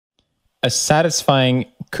A satisfying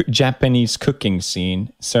Japanese cooking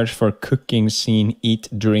scene. Search for cooking scene, eat,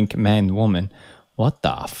 drink, man, woman. What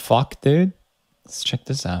the fuck, dude? Let's check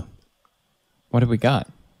this out. What do we got?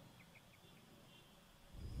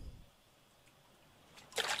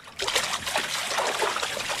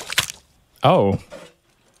 Oh.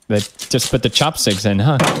 They just put the chopsticks in,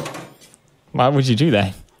 huh? Why would you do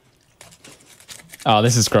that? Oh,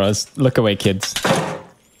 this is gross. Look away, kids.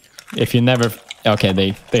 If you never... Okay,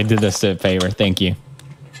 they did us a favor. Thank you.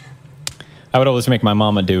 I would always make my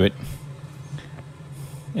mama do it.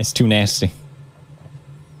 It's too nasty.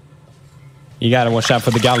 You gotta watch out for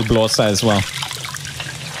the gallblåsa as well.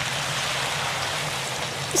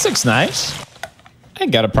 This looks nice. I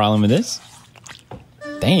ain't got a problem with this.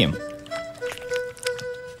 Damn.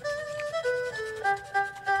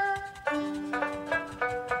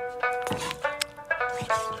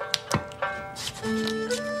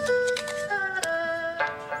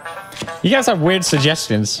 You guys have weird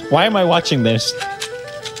suggestions. Why am I watching this?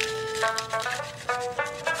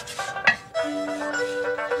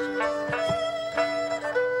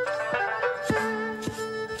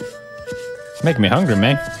 Make me hungry,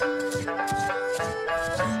 man.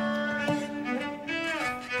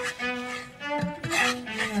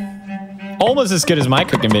 Almost as good as my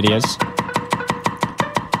cooking videos.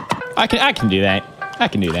 I can do that. I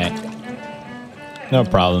can do that. No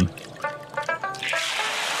problem.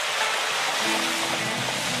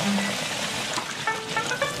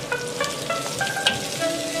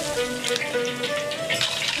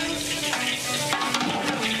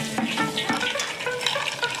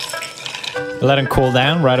 Let him cool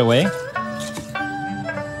down right away.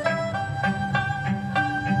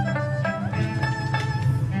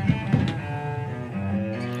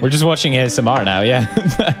 We're just watching ASMR now, yeah.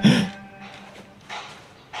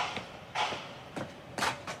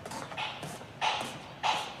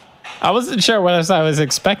 I wasn't sure what else I was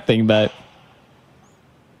expecting, but...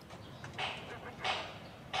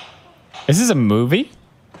 Is this a movie?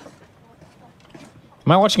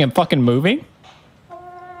 Am I watching a fucking movie?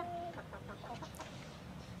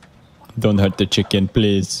 Don't hurt the chicken,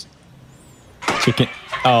 please. Chicken.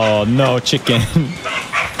 Oh, no, chicken.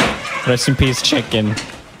 Rest in peace, chicken.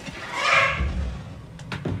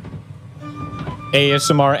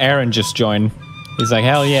 ASMR Aaron just joined. He's like,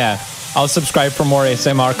 hell yeah. I'll subscribe for more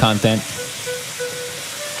ASMR content.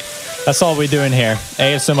 That's all we're doing here.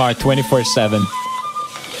 ASMR 24/7.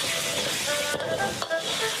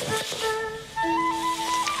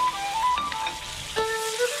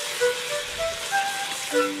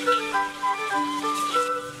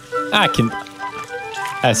 I can...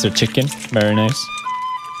 That's their chicken. Very nice.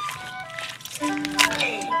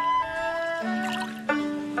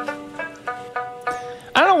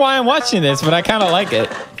 I don't know why I'm watching this, but I kind of like it.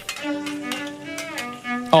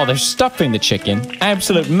 Oh, they're stuffing the chicken.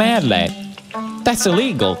 Absolute mad lad. That's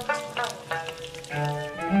illegal.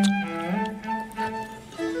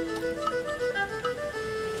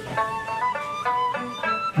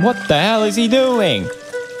 What the hell is he doing?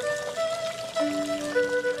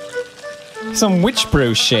 Some witch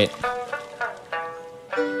brew shit.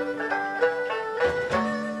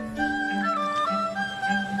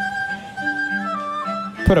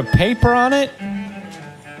 Put a paper on it?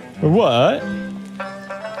 What?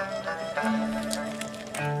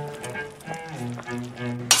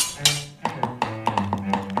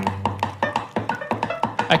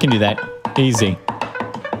 I can do that. Easy.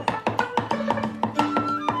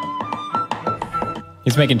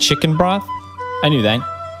 He's making chicken broth? I knew that.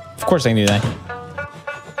 Of course I knew that.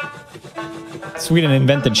 Sweden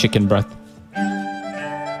invented chicken broth.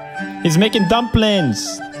 He's making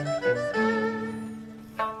dumplings!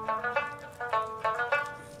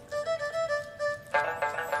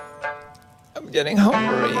 I'm getting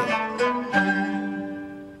hungry.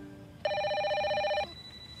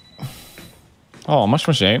 Oh, much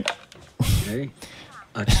more shape.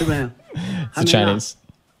 It's a Chinese.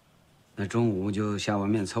 那中午就下碗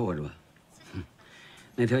面凑合着吧。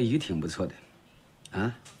那条鱼挺不错的，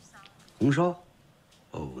啊，红烧，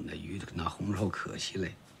哦，那鱼那红烧可惜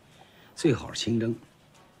嘞，最好清蒸。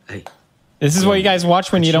哎 This is what you guys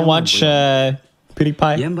watch when you don't watch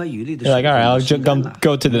PewDiePie? You're like, alright, I'll just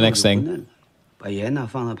go to the next thing. 把盐呢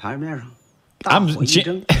放到盘面上，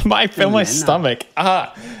 I feel my stomach.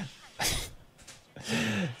 Ah.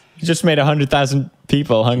 You just made 100,000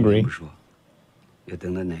 people hungry.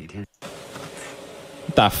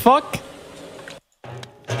 The fuck?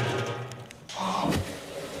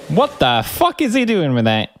 What the fuck is he doing with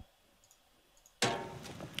that?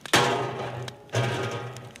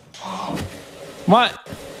 What?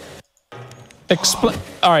 Explain.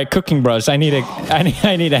 All right, Cooking Bros. I need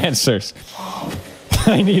answers.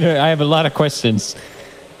 I have a lot of questions.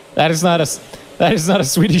 That is not a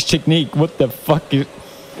Swedish technique. What the fuck is?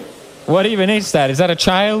 What even is that? Is that a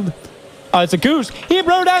child? Oh, it's a goose. He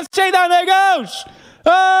brought that shit on the goose.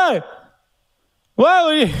 Oh,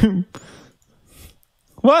 why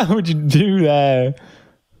would you do that?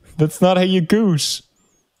 That's not how you goose.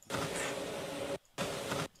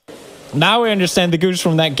 Now we understand the goose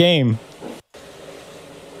from that game.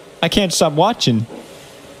 I can't stop watching.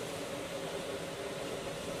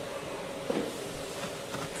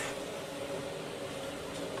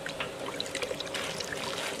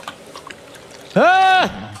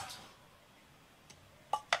 Ah!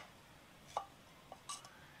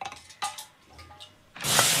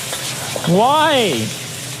 Why?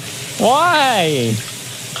 Why?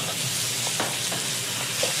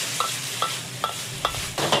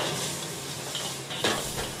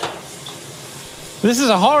 This is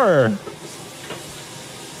a horror.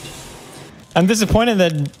 I'm disappointed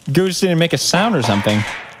that Goose didn't make a sound or something.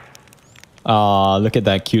 Aw, look at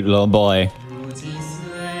that cute little boy.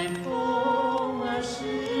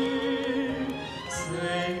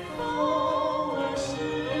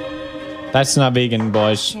 That's not vegan,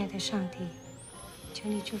 boys.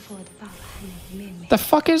 The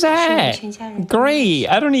fuck is that? Gray.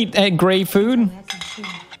 I don't eat gray food.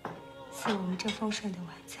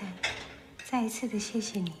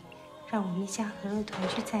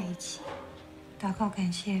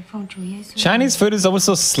 Chinese food is always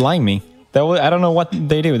so slimy. I don't know what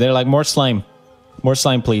they do. They're like, more slime. More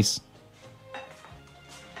slime, please.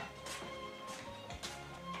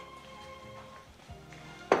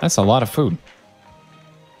 That's a lot of food.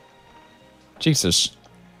 Jesus.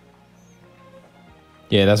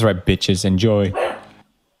 Yeah, that's right, bitches. Enjoy.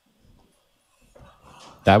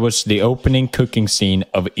 That was the opening cooking scene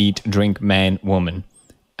of Eat, Drink, Man, Woman.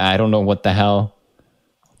 I don't know what the hell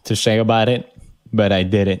to say about it, but I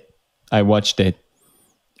did it. I watched it.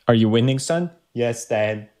 Are you winning, son? Yes,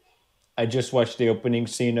 Dad. I just watched the opening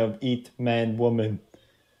scene of Eat, Man, Woman.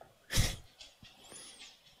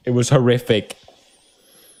 It was horrific.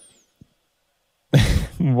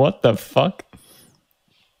 What the fuck?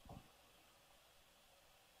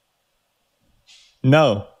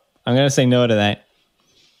 No. I'm gonna say no to that.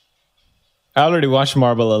 I already watched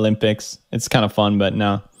Marble Olympics. It's kind of fun, but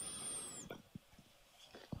no.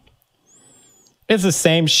 It's the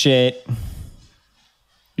same shit.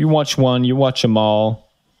 You watch one, you watch them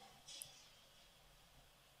all.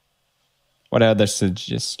 What other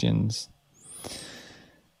suggestions?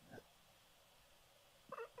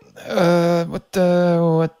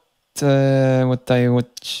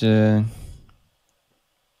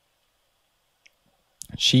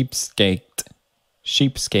 Sheepskate.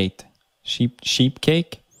 Sheep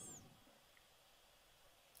cake?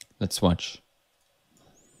 Let's watch.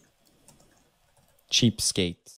 Cheapskate.